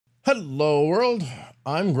Hello, world.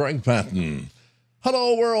 I'm Greg Patton.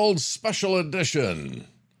 Hello, world special edition.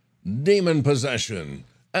 Demon possession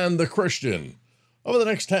and the Christian. Over the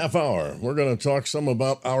next half hour, we're going to talk some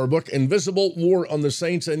about our book, Invisible War on the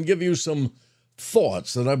Saints, and give you some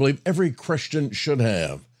thoughts that I believe every Christian should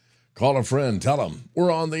have. Call a friend, tell them we're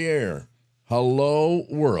on the air. Hello,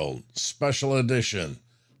 world special edition,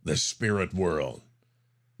 the spirit world.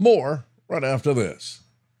 More right after this.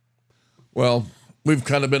 Well, we've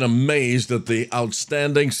kind of been amazed at the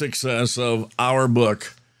outstanding success of our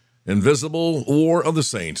book, Invisible War of the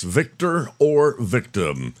Saints, Victor or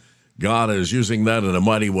Victim. God is using that in a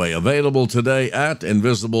mighty way. Available today at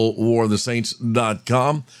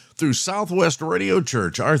InvisibleWarOfTheSaints.com through Southwest Radio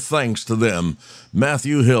Church. Our thanks to them,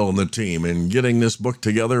 Matthew Hill and the team, in getting this book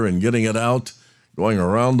together and getting it out, going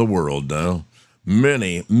around the world now.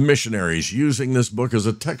 Many missionaries using this book as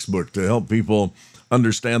a textbook to help people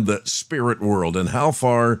understand the spirit world and how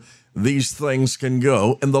far these things can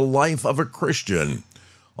go in the life of a Christian.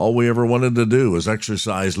 All we ever wanted to do was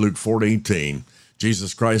exercise Luke 4:18.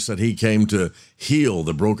 Jesus Christ said he came to heal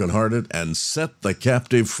the brokenhearted and set the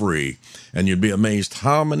captive free. And you'd be amazed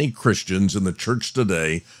how many Christians in the church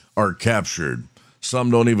today are captured. Some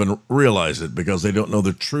don't even realize it because they don't know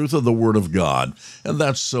the truth of the Word of God. And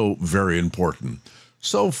that's so very important.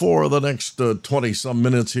 So for the next 20-some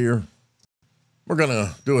minutes here, we're going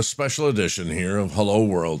to do a special edition here of Hello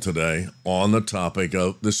World today on the topic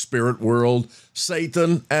of the spirit world,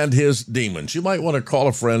 Satan and his demons. You might want to call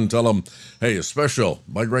a friend and tell them, hey, a special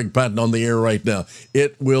by Greg Patton on the air right now.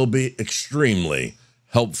 It will be extremely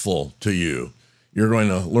helpful to you. You're going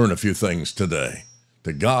to learn a few things today.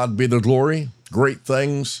 To God be the glory, great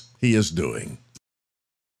things he is doing.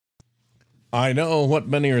 I know what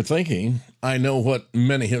many are thinking. I know what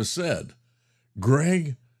many have said.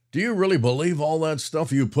 Greg, do you really believe all that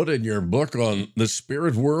stuff you put in your book on the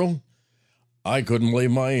spirit world? I couldn't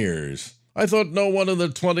believe my ears. I thought no one in the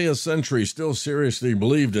 20th century still seriously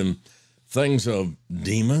believed in things of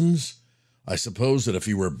demons. I suppose that if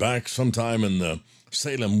you were back sometime in the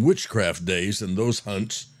Salem witchcraft days and those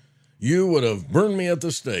hunts, you would have burned me at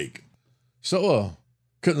the stake. So a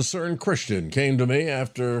concerned Christian came to me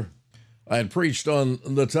after I had preached on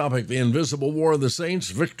the topic, the Invisible War of the Saints,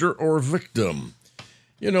 Victor or Victim.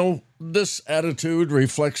 You know, this attitude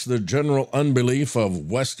reflects the general unbelief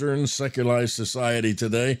of Western secularized society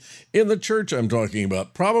today, in the church I'm talking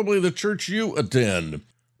about, probably the church you attend,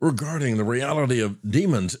 regarding the reality of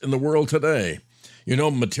demons in the world today. You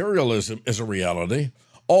know, materialism is a reality.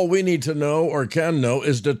 All we need to know or can know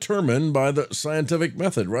is determined by the scientific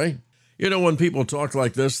method, right? You know, when people talk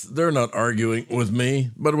like this, they're not arguing with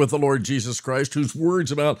me, but with the Lord Jesus Christ, whose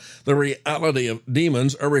words about the reality of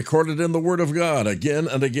demons are recorded in the Word of God again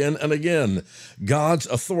and again and again. God's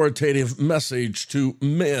authoritative message to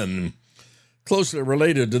men. Closely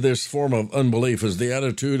related to this form of unbelief is the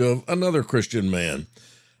attitude of another Christian man.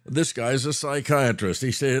 This guy's a psychiatrist.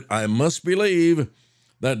 He said, I must believe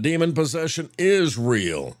that demon possession is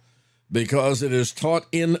real because it is taught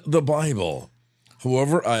in the Bible.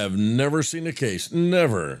 However, I have never seen a case,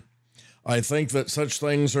 never. I think that such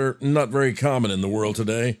things are not very common in the world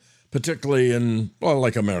today, particularly in,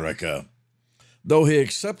 like America. Though he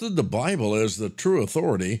accepted the Bible as the true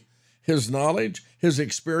authority, his knowledge, his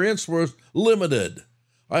experience was limited.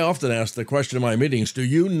 I often ask the question in my meetings, do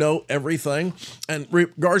you know everything? And in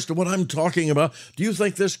regards to what I'm talking about, do you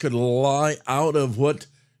think this could lie out of what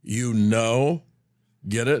you know?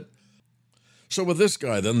 Get it? So with this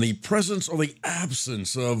guy, then, the presence or the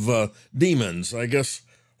absence of demons, I guess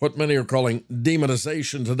what many are calling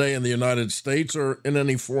demonization today in the United States or in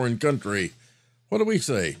any foreign country. What do we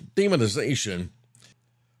say? Demonization.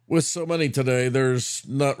 With so many today, there's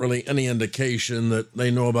not really any indication that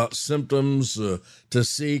they know about symptoms to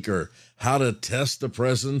seek or how to test the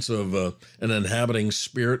presence of an inhabiting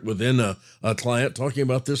spirit within a client. Talking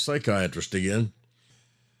about this psychiatrist again.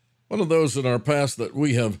 One of those in our past that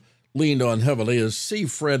we have leaned on heavily is C.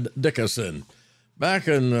 Fred Dickinson. Back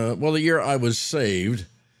in, the year I was saved,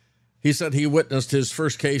 he said he witnessed his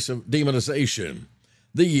first case of demonization,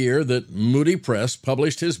 the year that Moody Press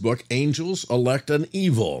published his book, Angels, Elect, and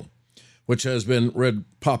Evil, which has been read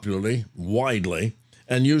popularly, widely,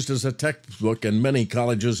 and used as a textbook in many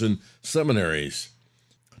colleges and seminaries.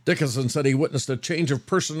 Dickinson said he witnessed a change of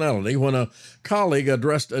personality when a colleague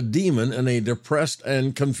addressed a demon in a depressed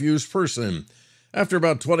and confused person. After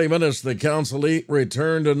about 20 minutes, the counselee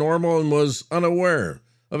returned to normal and was unaware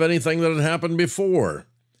of anything that had happened before.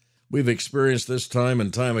 We've experienced this time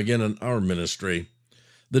and time again in our ministry.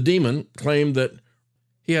 The demon claimed that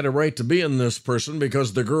he had a right to be in this person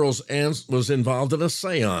because the girl's aunt was involved in a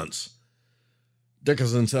seance.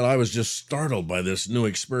 Dickinson said, I was just startled by this new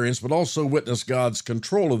experience, but also witnessed God's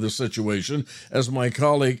control of the situation as my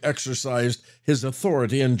colleague exercised his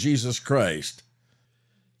authority in Jesus Christ.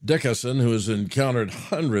 Dickinson, who has encountered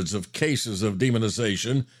hundreds of cases of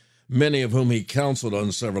demonization, many of whom he counseled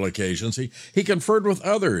on several occasions, he conferred with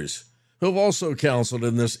others who have also counseled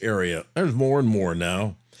in this area. There's more and more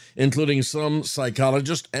now, including some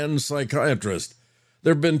psychologists and psychiatrists.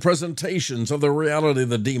 There have been presentations of the reality of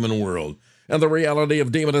the demon world and the reality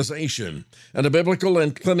of demonization and a biblical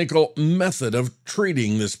and clinical method of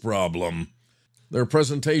treating this problem. There are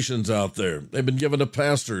presentations out there. They've been given to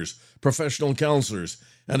pastors, professional counselors,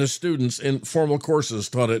 and to students in formal courses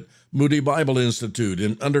taught at Moody Bible Institute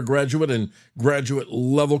in undergraduate and graduate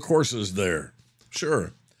level courses there.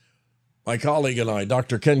 Sure. My colleague and I,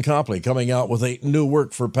 Dr. Ken Copley, coming out with a new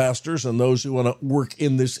work for pastors and those who want to work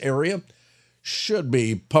in this area. Should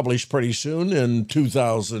be published pretty soon in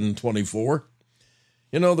 2024.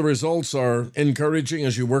 You know, the results are encouraging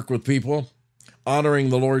as you work with people,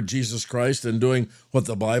 honoring the Lord Jesus Christ and doing what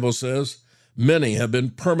the Bible says. Many have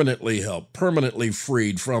been permanently helped, permanently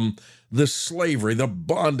freed from this slavery, the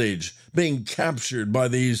bondage, being captured by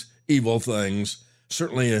these evil things,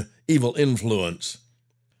 certainly an evil influence.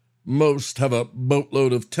 Most have a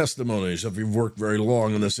boatload of testimonies if you've worked very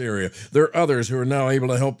long in this area. There are others who are now able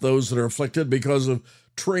to help those that are afflicted because of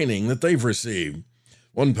training that they've received.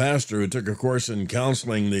 One pastor who took a course in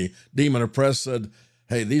counseling the demon oppressed said,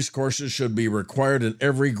 hey, these courses should be required in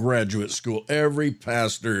every graduate school. Every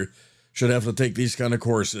pastor should have to take these kind of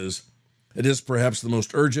courses. It is perhaps the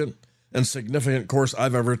most urgent and significant course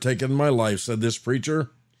I've ever taken in my life, said this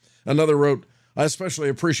preacher. Another wrote, I especially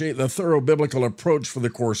appreciate the thorough biblical approach for the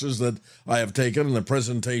courses that I have taken and the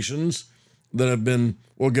presentations that have been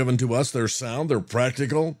given to us. They're sound, they're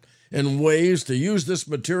practical, and ways to use this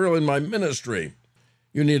material in my ministry.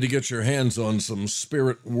 You need to get your hands on some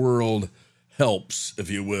spirit world helps, if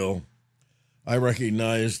you will. I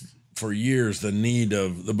recognized for years the need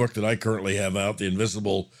of the book that I currently have out, The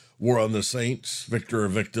Invisible War on the Saints, Victor or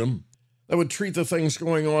Victim, that would treat the things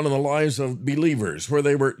going on in the lives of believers where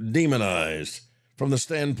they were demonized from the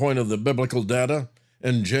standpoint of the biblical data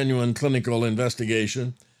and genuine clinical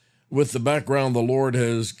investigation. With the background the Lord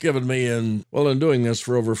has given me in doing this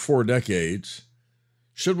for over 4 decades.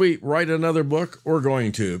 Should we write another book? We're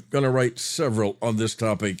going to write several on this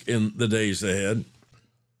topic in the days ahead.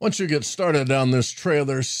 Once you get started down this trail,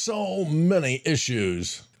 there's so many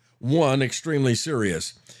issues. One, extremely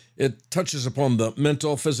serious. It touches upon the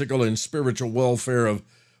mental, physical, and spiritual welfare of,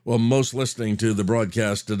 most listening to the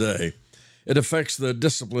broadcast today. It affects the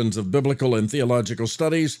disciplines of biblical and theological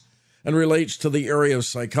studies and relates to the area of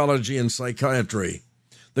psychology and psychiatry.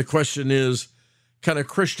 The question is, can a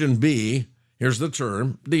Christian be, here's the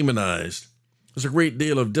term, demonized? There's a great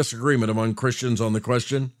deal of disagreement among Christians on the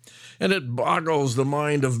question, and it boggles the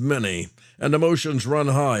mind of many, and emotions run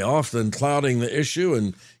high, often clouding the issue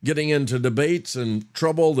and getting into debates and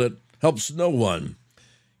trouble that helps no one.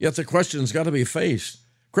 Yet the question's got to be faced.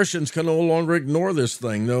 Christians can no longer ignore this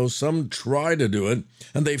thing, though some try to do it,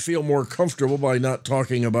 and they feel more comfortable by not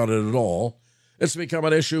talking about it at all. It's become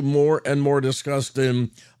an issue more and more discussed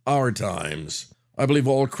in our times. I believe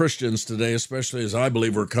all Christians today, especially as I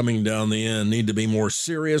believe we're coming down the end, need to be more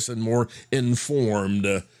serious and more informed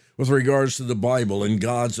with regards to the Bible and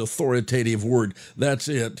God's authoritative word. That's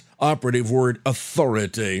it, operative word,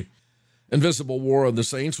 authority. Invisible War of the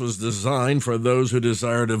Saints was designed for those who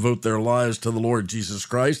desire to devote their lives to the Lord Jesus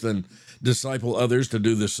Christ and disciple others to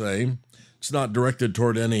do the same. It's not directed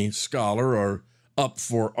toward any scholar or up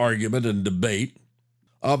for argument and debate.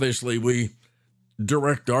 Obviously, we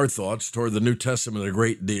direct our thoughts toward the New Testament a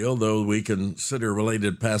great deal, though we consider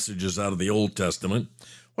related passages out of the Old Testament.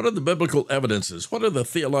 What are the biblical evidences? What are the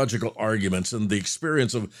theological arguments and the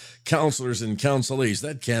experience of counselors and counselees?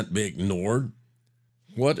 That can't be ignored.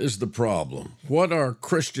 What is the problem? What are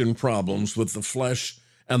Christian problems with the flesh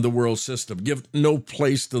and the world system? Give no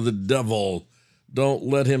place to the devil. Don't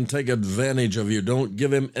let him take advantage of you. Don't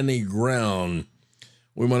give him any ground.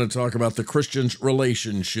 We want to talk about the Christian's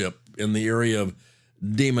relationship in the area of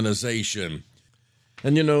demonization.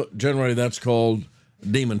 And generally that's called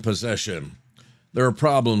demon possession. There are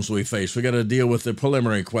problems we face. We got to deal with the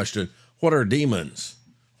preliminary question. What are demons?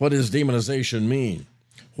 What does demonization mean?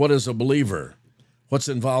 What is a believer? What's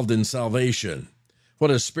involved in salvation?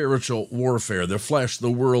 What is spiritual warfare? The flesh, the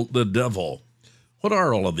world, the devil. What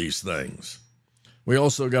are all of these things? We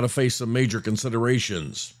also got to face some major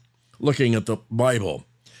considerations. Looking at the Bible,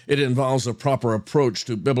 it involves a proper approach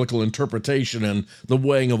to biblical interpretation and the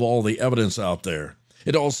weighing of all the evidence out there.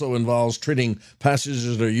 It also involves treating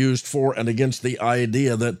passages that are used for and against the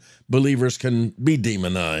idea that believers can be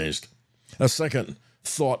demonized. A second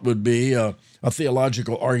thought would be a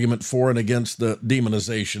theological argument for and against the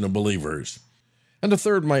demonization of believers. And a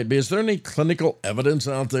third might be, is there any clinical evidence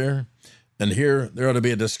out there? And here, there ought to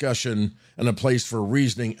be a discussion and a place for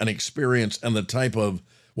reasoning and experience and the type of,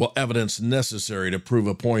 evidence necessary to prove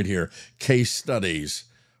a point here. Case studies.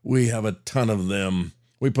 We have a ton of them.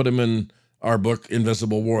 We put them in our book,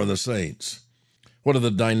 Invisible War of the Saints. What are the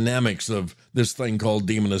dynamics of this thing called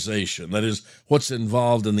demonization? That is, what's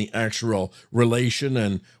involved in the actual relation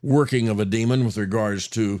and working of a demon with regards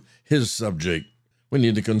to his subject. We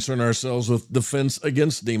need to concern ourselves with defense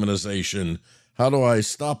against demonization. How do I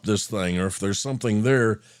stop this thing? Or if there's something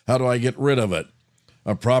there, how do I get rid of it?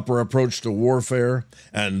 A proper approach to warfare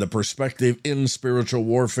and the perspective in spiritual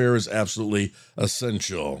warfare is absolutely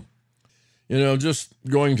essential. Just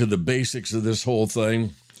going to the basics of this whole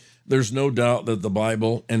thing, there's no doubt that the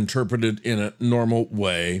Bible, interpreted in a normal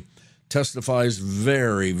way, testifies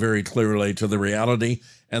very, very clearly to the reality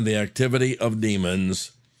and the activity of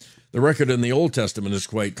demons. The record in the Old Testament is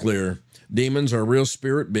quite clear. Demons are real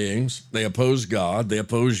spirit beings. They oppose God. They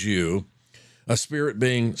oppose you. A spirit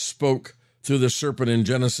being spoke through the serpent in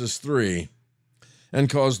Genesis 3 and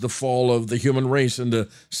caused the fall of the human race into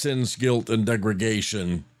sin's guilt and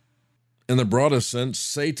degradation. In the broadest sense,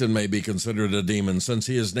 Satan may be considered a demon, since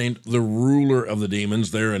he is named the ruler of the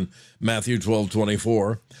demons there in Matthew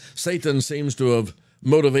 12:24. Satan seems to have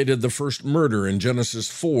motivated the first murder in Genesis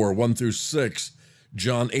 4, 1 through 6,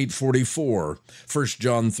 John 8:44, 1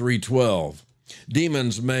 John 3:12.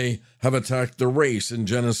 Demons may have attacked the race in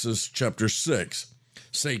Genesis chapter 6.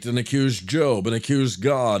 Satan accused Job and accused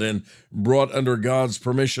God and brought under God's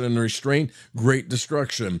permission and restraint great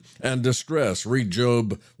destruction and distress. Read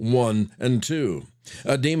Job 1 and 2.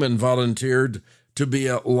 A demon volunteered to be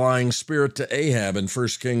a lying spirit to Ahab in 1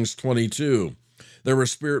 Kings 22. There were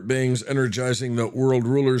spirit beings energizing the world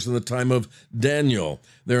rulers in the time of Daniel.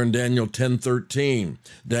 They're in Daniel 10:13,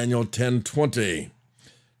 Daniel 10:20.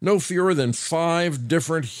 No fewer than 5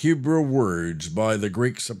 different Hebrew words by the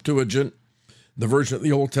Greek Septuagint, the version of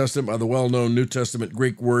the Old Testament by the well-known New Testament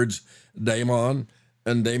Greek words daemon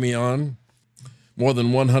and daimion. More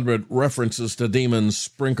than 100 references to demons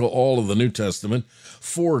sprinkle all of the New Testament.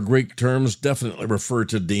 4 Greek terms definitely refer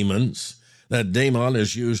to demons. That daemon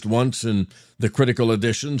is used once in the critical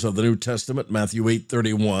editions of the New Testament, Matthew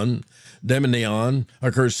 8:31. Daimonion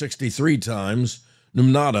occurs 63 times.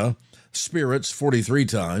 Pneumata, spirits, 43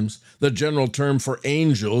 times. The general term for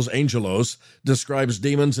angels, angelos, describes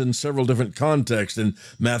demons in several different contexts in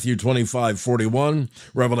Matthew 25:41,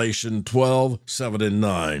 Revelation 12:7 and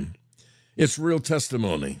 9. It's real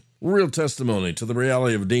testimony to the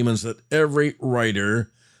reality of demons that every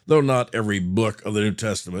writer, though not every book of the New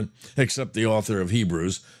Testament, except the author of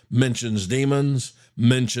Hebrews, mentions demons,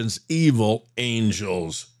 mentions evil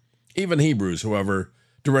angels. Even Hebrews, however,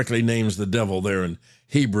 directly names the devil there in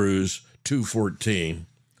Hebrews 2:14.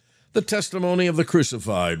 The testimony of the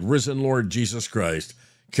crucified, risen Lord Jesus Christ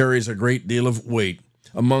carries a great deal of weight.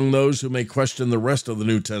 Among those who may question the rest of the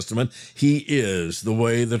New Testament, he is the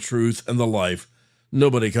way, the truth, and the life.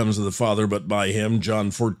 Nobody comes to the Father but by him,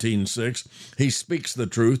 John 14:6. He speaks the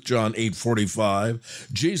truth, John 8:45.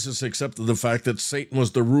 Jesus accepted the fact that Satan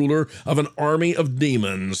was the ruler of an army of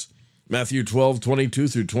demons, Matthew 12:22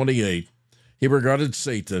 through 28. He regarded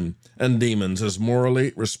Satan and demons as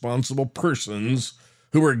morally responsible persons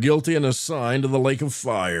who were guilty and assigned to the lake of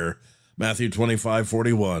fire, Matthew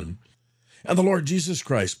 25:41. And the Lord Jesus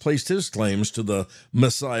Christ placed his claims to the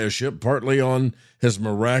Messiahship partly on his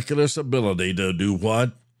miraculous ability to do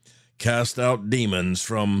what? Cast out demons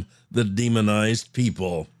from the demonized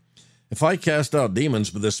people. If I cast out demons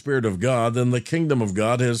by the Spirit of God, then the kingdom of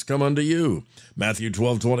God has come unto you, Matthew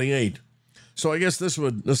 12:28. So I guess this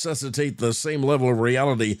would necessitate the same level of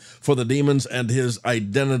reality for the demons and his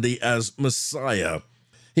identity as Messiah.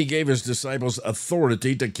 He gave his disciples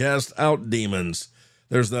authority to cast out demons.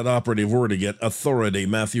 There's that operative word again, authority,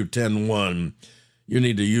 Matthew 10:1. You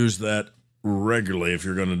need to use that regularly if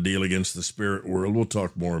you're going to deal against the spirit world. We'll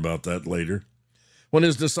talk more about that later. When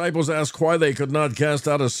his disciples asked why they could not cast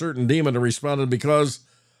out a certain demon, he responded, because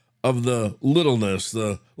of the littleness,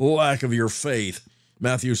 the lack of your faith,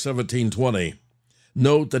 Matthew 17:20.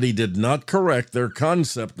 Note that he did not correct their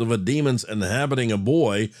concept of a demon's inhabiting a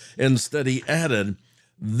boy. Instead, he added,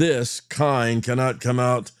 this kind cannot come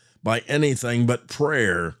out by anything but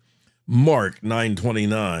prayer. Mark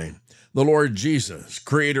 9:29. The Lord Jesus,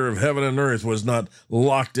 creator of heaven and earth, was not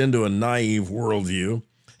locked into a naive worldview.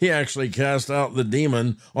 He actually cast out the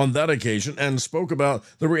demon on that occasion and spoke about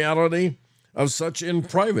the reality of such in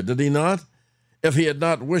private, did he not? If he had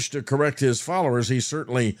not wished to correct his followers, he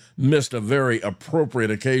certainly missed a very appropriate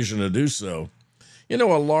occasion to do so. You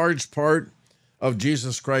know, a large part of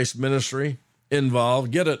Jesus Christ's ministry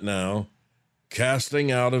involved, get it now,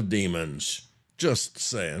 casting out of demons. Just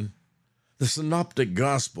saying. The Synoptic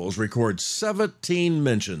Gospels record 17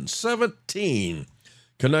 mentions, 17,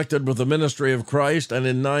 connected with the ministry of Christ, and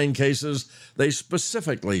in 9 cases, they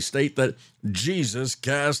specifically state that Jesus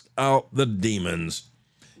cast out the demons.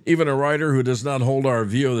 Even a writer who does not hold our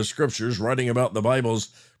view of the Scriptures, writing about the Bible's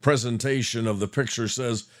presentation of the picture,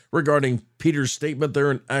 says regarding Peter's statement there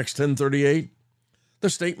in Acts 10:38, the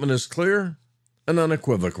statement is clear and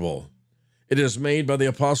unequivocal. It is made by the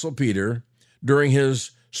Apostle Peter during his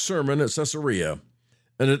sermon at Caesarea,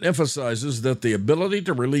 and it emphasizes that the ability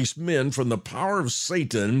to release men from the power of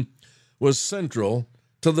Satan was central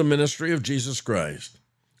to the ministry of Jesus Christ.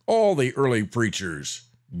 All the early preachers,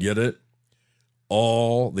 get it?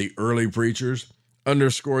 All the early preachers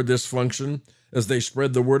underscored this function as they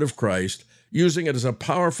spread the word of Christ, using it as a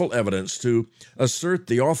powerful evidence to assert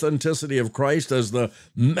the authenticity of Christ as the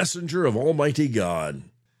messenger of Almighty God.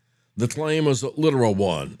 The claim was a literal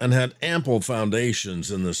one and had ample foundations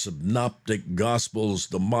in the Synoptic Gospels,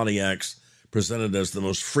 demoniacs presented as the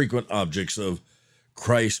most frequent objects of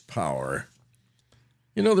Christ's power.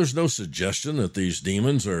 You know, there's no suggestion that these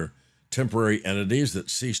demons are temporary entities that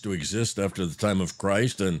ceased to exist after the time of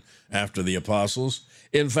Christ and after the apostles.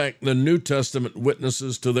 In fact, the New Testament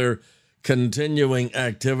witnesses to their continuing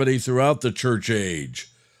activity throughout the church age.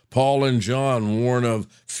 Paul and John warn of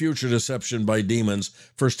future deception by demons,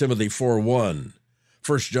 1 Timothy 4:1,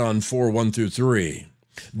 1 John 4:1-3.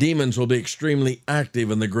 Demons will be extremely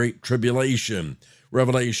active in the Great Tribulation,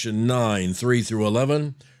 Revelation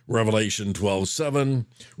 9:3-11, Revelation 12:7,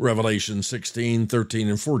 Revelation 16:13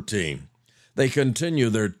 and 14. They continue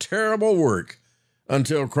their terrible work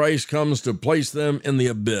until Christ comes to place them in the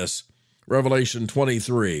abyss, Revelation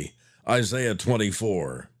 23, Isaiah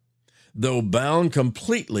 24. Though bound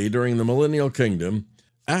completely during the millennial kingdom,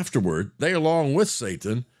 afterward they, along with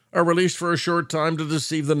Satan, are released for a short time to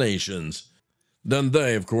deceive the nations. Then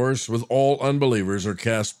they, of course, with all unbelievers, are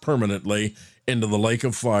cast permanently into the lake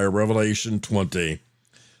of fire, Revelation 20.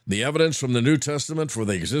 The evidence from the New Testament for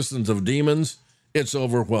the existence of demons, it's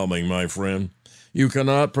overwhelming, my friend. You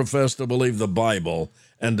cannot profess to believe the Bible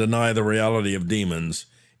and deny the reality of demons,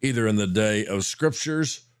 either in the day of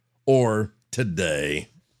Scriptures or today.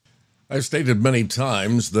 I've stated many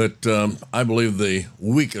times that I believe the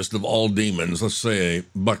weakest of all demons, let's say a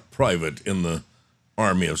buck private in the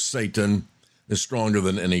army of Satan, is stronger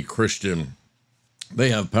than any Christian. They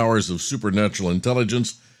have powers of supernatural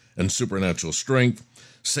intelligence and supernatural strength.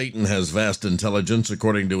 Satan has vast intelligence,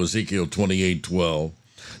 according to Ezekiel 28:12.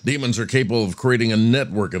 Demons are capable of creating a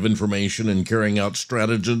network of information and carrying out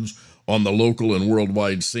stratagems on the local and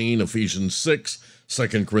worldwide scene, Ephesians 6,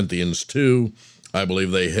 2 Corinthians 2. I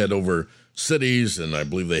believe they head over cities, and I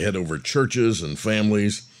believe they head over churches and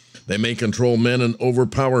families. They may control men and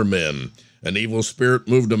overpower men. An evil spirit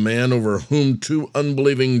moved a man over whom 2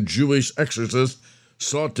 unbelieving Jewish exorcists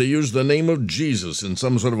sought to use the name of Jesus in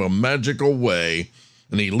some sort of a magical way,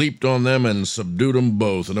 and he leaped on them and subdued them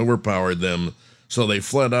both and overpowered them, so they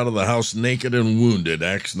fled out of the house naked and wounded,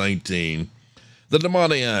 Acts 19. The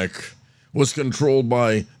demoniac was controlled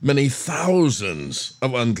by many thousands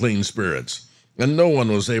of unclean spirits, and no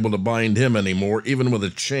one was able to bind him anymore, even with a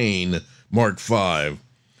chain, Mark 5.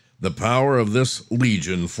 The power of this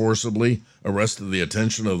legion forcibly arrested the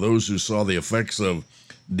attention of those who saw the effects of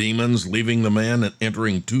demons leaving the man and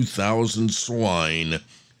entering 2,000 swine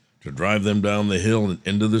to drive them down the hill and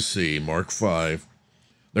into the sea, Mark 5.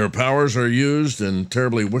 Their powers are used in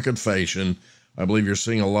terribly wicked fashion. I believe you're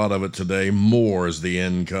seeing a lot of it today, more as the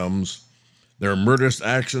end comes. Their murderous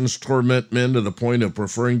actions torment men to the point of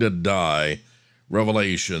preferring to die,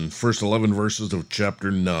 Revelation, first 11 verses of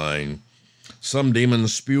chapter 9. Some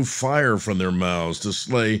demons spew fire from their mouths to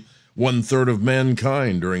slay 1/3 of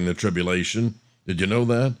mankind during the tribulation. Did you know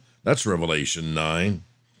that? That's Revelation 9.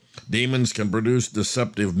 Demons can produce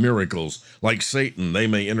deceptive miracles. Like Satan, they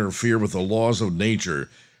may interfere with the laws of nature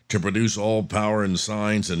to produce all power and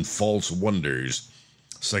signs and false wonders.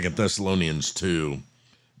 2 Thessalonians 2.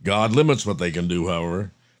 God limits what they can do,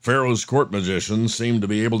 however. Pharaoh's court magicians seemed to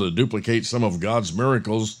be able to duplicate some of God's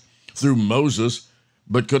miracles through Moses,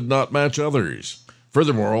 but could not match others.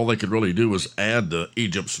 Furthermore, all they could really do was add to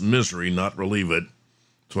Egypt's misery, not relieve it.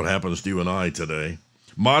 That's what happens to you and I today.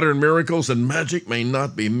 Modern miracles and magic may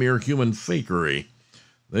not be mere human fakery.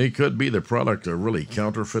 They could be the product of really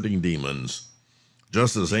counterfeiting demons.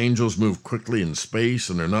 Just as angels move quickly in space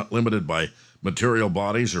and are not limited by material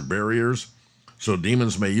bodies or barriers, so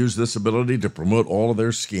demons may use this ability to promote all of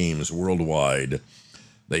their schemes worldwide.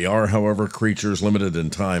 They are, however, creatures limited in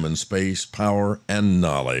time and space, power, and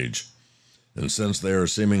knowledge. And since there are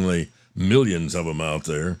seemingly millions of them out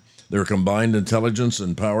there, their combined intelligence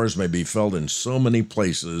and powers may be felt in so many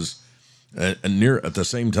places and near at the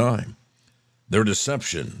same time. Their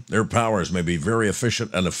deception, their powers may be very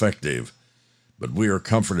efficient and effective, but we are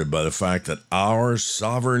comforted by the fact that our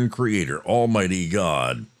sovereign Creator, Almighty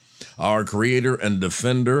God, our Creator and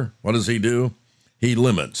Defender, what does He do? He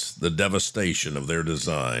limits the devastation of their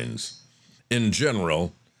designs. In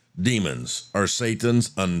general, demons are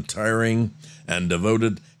Satan's untiring and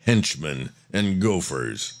devoted henchmen and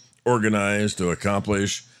gophers, organized to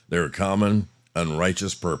accomplish their common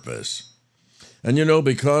unrighteous purpose. And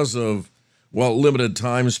because of, limited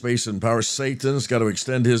time, space, and power, Satan's got to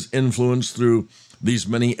extend his influence through these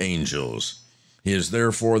many angels. He is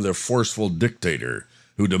therefore the forceful dictator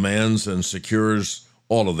who demands and secures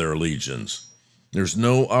all of their allegiance. There's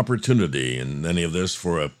no opportunity in any of this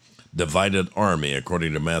for a divided army,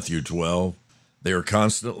 according to Matthew 12. They are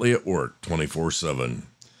constantly at work 24/7.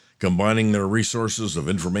 Combining their resources of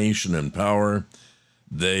information and power,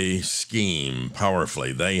 they scheme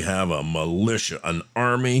powerfully. They have a militia, an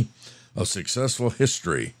army of successful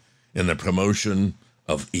history in the promotion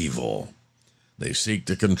of evil. They seek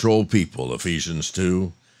to control people, Ephesians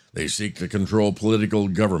 2. They seek to control political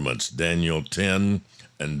governments, Daniel 10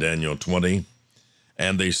 and Daniel 20.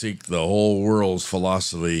 And they seek the whole world's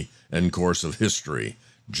philosophy and course of history,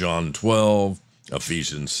 John 12,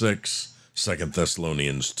 Ephesians 6, 2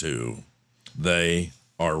 Thessalonians 2. They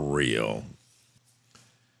are real.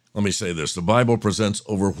 Let me say this. The Bible presents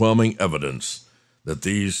overwhelming evidence that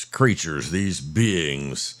these creatures, these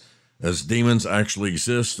beings, as demons, actually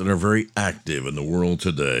exist and are very active in the world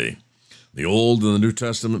today. The Old and the New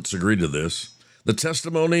Testaments agree to this. The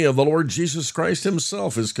testimony of the Lord Jesus Christ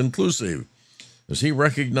himself is conclusive, as he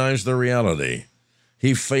recognized their reality.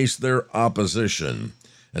 He faced their opposition,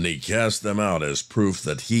 and he cast them out as proof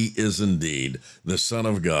that he is indeed the Son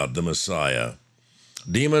of God, the Messiah.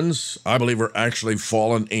 Demons, I believe, are actually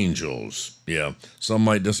fallen angels. Yeah, some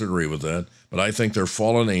might disagree with that, but I think they're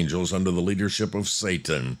fallen angels under the leadership of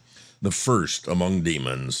Satan, the first among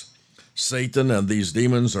demons. Satan and these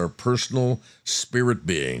demons are personal spirit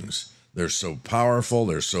beings. They're so powerful,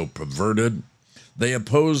 they're so perverted. They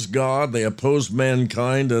oppose God, they oppose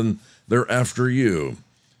mankind, and they're after you,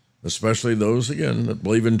 especially those, again, that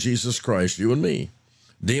believe in Jesus Christ, you and me.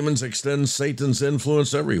 Demons extend Satan's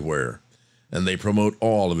influence everywhere, and they promote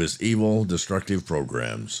all of his evil, destructive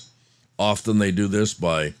programs. Often they do this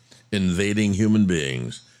by invading human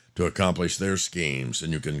beings to accomplish their schemes,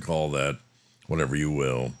 and you can call that whatever you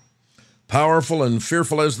will. Powerful and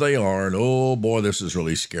fearful as they are, and oh boy, this is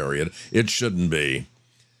really scary. It shouldn't be.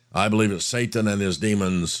 I believe that Satan and his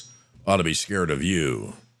demons ought to be scared of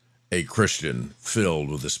you, a Christian filled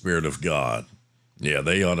with the Spirit of God. Yeah,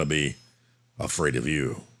 they ought to be afraid of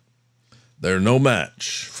you. They're no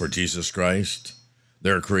match for Jesus Christ,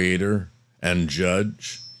 their Creator and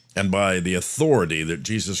Judge, and by the authority that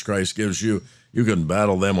Jesus Christ gives you, you can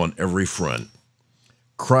battle them on every front.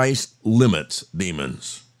 Christ limits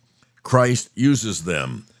demons. Christ uses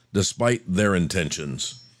them despite their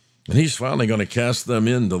intentions, and he's finally going to cast them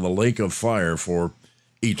into the lake of fire for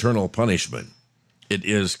eternal punishment. It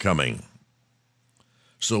is coming.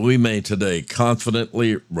 So we may today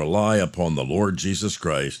confidently rely upon the Lord Jesus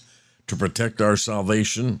Christ to protect our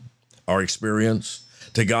salvation, our experience,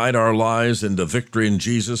 to guide our lives into victory in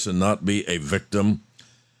Jesus and not be a victim,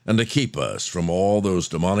 and to keep us from all those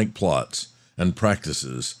demonic plots and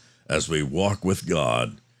practices as we walk with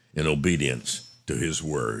God in obedience to his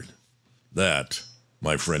word. That,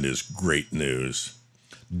 my friend, is great news.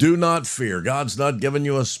 Do not fear. God's not given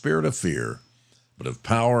you a spirit of fear, but of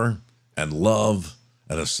power and love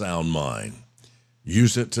and a sound mind.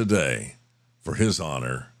 Use it today for his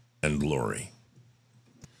honor and glory.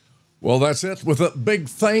 Well, that's it. With a big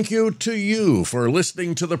thank you to you for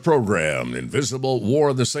listening to the program, Invisible War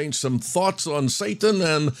of the Saints, some thoughts on Satan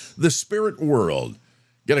and the spirit world.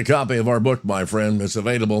 Get a copy of our book, my friend. It's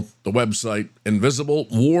available at the website,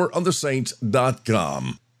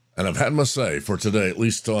 InvisibleWarOfTheSaints.com. And I've had my say for today, at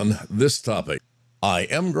least on this topic. I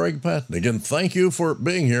am Greg Patton. Again, thank you for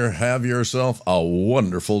being here. Have yourself a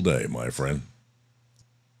wonderful day, my friend.